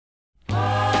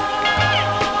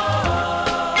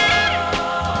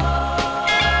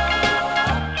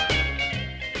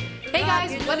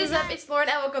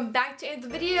welcome back to another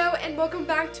video, and welcome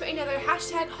back to another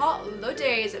hashtag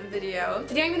holidays video.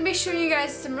 Today I'm going to be showing you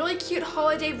guys some really cute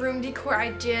holiday room decor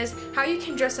ideas, how you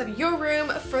can dress up your room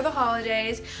for the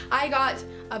holidays. I got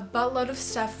a buttload of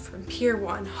stuff from Pier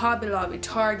 1, Hobby Lobby,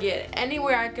 Target,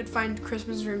 anywhere I could find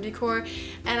Christmas room decor,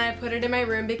 and I put it in my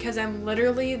room because I'm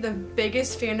literally the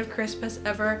biggest fan of Christmas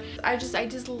ever. I just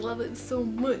love it so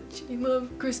much. I love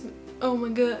Christmas. Oh my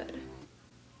god.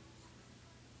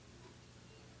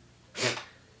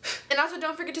 And also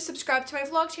don't forget to subscribe to my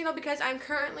vlog channel because I'm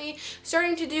currently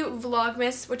starting to do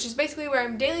Vlogmas, which is basically where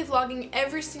I'm daily vlogging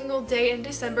every single day in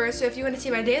December. So if you want to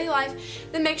see my daily life,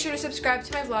 then make sure to subscribe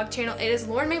to my vlog channel. It is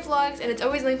Mae Vlogs, and it's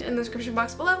always linked in the description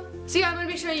box below. So yeah, I'm going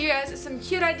to be showing you guys some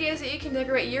cute ideas that you can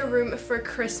decorate your room for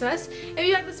Christmas. If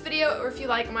you like this video, or if you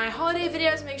like my holiday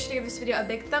videos, make sure to give this video a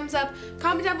big thumbs up.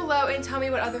 Comment down below and tell me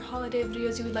what other holiday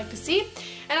videos you would like to see.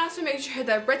 And also make sure to hit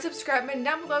that red subscribe button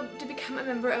down below to become a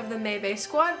member of the Mae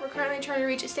Squad. We're currently trying to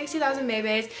reach 60,000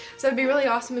 Mae, so it'd be really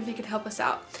awesome if you could help us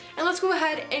out. And let's go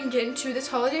ahead and get into this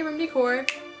holiday room decor.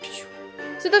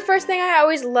 So the first thing I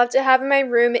always love to have in my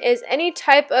room is any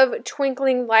type of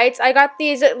twinkling lights. I got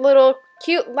these little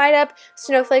cute light up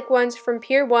snowflake ones from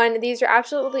Pier 1. These are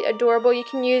absolutely adorable. You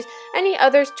can use any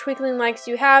other twinkling lights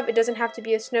you have. It doesn't have to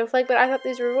be a snowflake, but I thought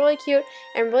these were really cute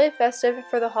and really festive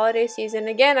for the holiday season.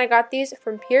 Again, I got these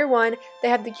from Pier 1. They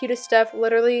have the cutest stuff.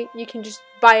 Literally, you can just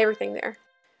buy everything there.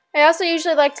 I also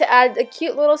usually like to add a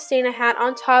cute little Santa hat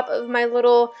on top of my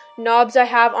little knobs I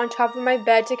have on top of my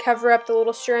bed to cover up the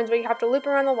little strands where you have to loop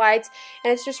around the lights,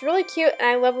 and it's just really cute, and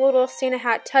I love a little Santa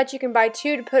hat touch. You can buy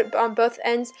two to put on both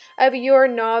ends of your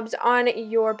knobs on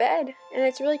your bed, and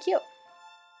it's really cute.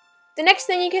 The next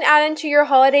thing you can add into your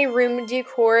holiday room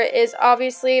decor is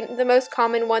obviously the most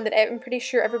common one that I'm pretty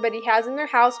sure everybody has in their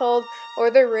household or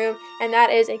their room, and that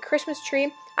is a Christmas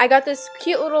tree. I got this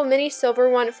cute little mini silver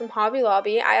one from Hobby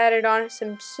Lobby. I added on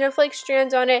some snowflake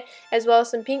strands on it, as well as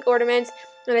some pink ornaments,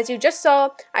 and as you just saw,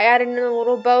 I added in a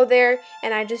little bow there,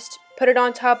 and I just put it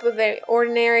on top of an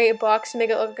ordinary box to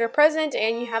make it look like a present,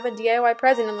 and you have a DIY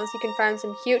present, unless you can find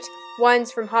some cute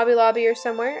ones from Hobby Lobby or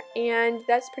somewhere. And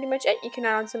that's pretty much it. You can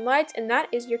add on some lights, and that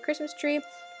is your Christmas tree.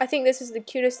 I think this is the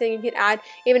cutest thing you can add,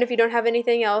 even if you don't have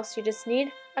anything else. You just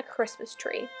need a Christmas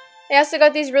tree. I also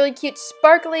got these really cute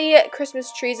sparkly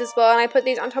Christmas trees as well, and I put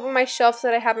these on top of my shelves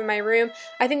that I have in my room.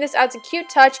 I think this adds a cute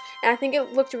touch, and I think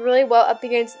it looked really well up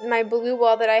against my blue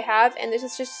wall that I have, and this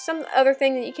is just some other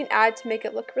thing that you can add to make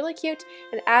it look really cute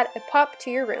and add a pop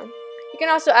to your room. You can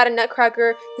also add a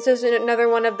nutcracker. This is another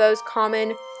one of those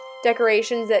common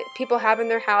decorations that people have in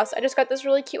their house. I just got this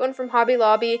really cute one from Hobby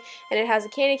Lobby, and it has a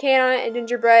candy cane on it and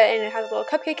gingerbread, and it has a little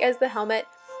cupcake as the helmet.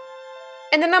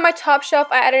 And then on my top shelf,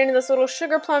 I added in this little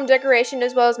sugar plum decoration,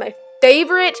 as well as my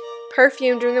favorite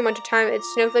perfume during the wintertime. It's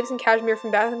Snowflakes and Cashmere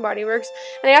from Bath & Body Works.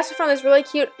 And I also found this really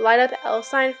cute light up L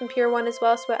sign from Pier 1 as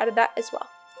well, so I added that as well.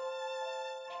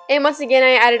 And once again,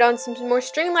 I added on some more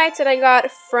string lights that I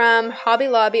got from Hobby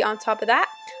Lobby on top of that.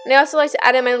 And I also like to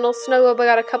add in my little snow globe I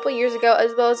got a couple years ago,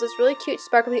 as well as this really cute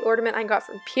sparkly ornament I got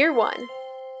from Pier 1.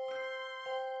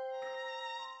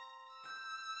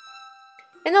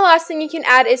 And the last thing you can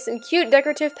add is some cute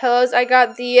decorative pillows. I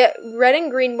got the red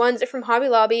and green ones from Hobby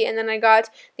Lobby, and then I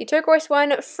got the turquoise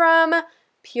one from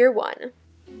Pier 1.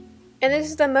 And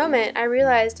this is the moment I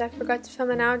realized I forgot to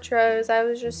film an outro, as I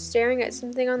was just staring at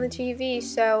something on the TV,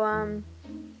 so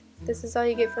this is all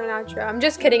you get for an outro. I'm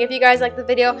just kidding. If you guys like the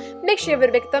video, make sure you give it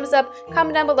a big thumbs up,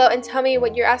 comment down below, and tell me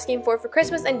what you're asking for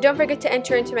Christmas. And don't forget to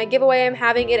enter into my giveaway I'm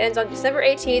having. It ends on December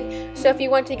 18th. So if you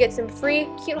want to get some free,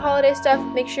 cute holiday stuff,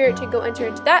 make sure to go enter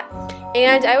into that.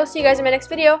 And I will see you guys in my next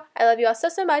video. I love you all so,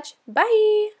 so much.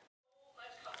 Bye!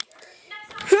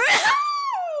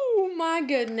 Oh my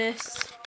goodness.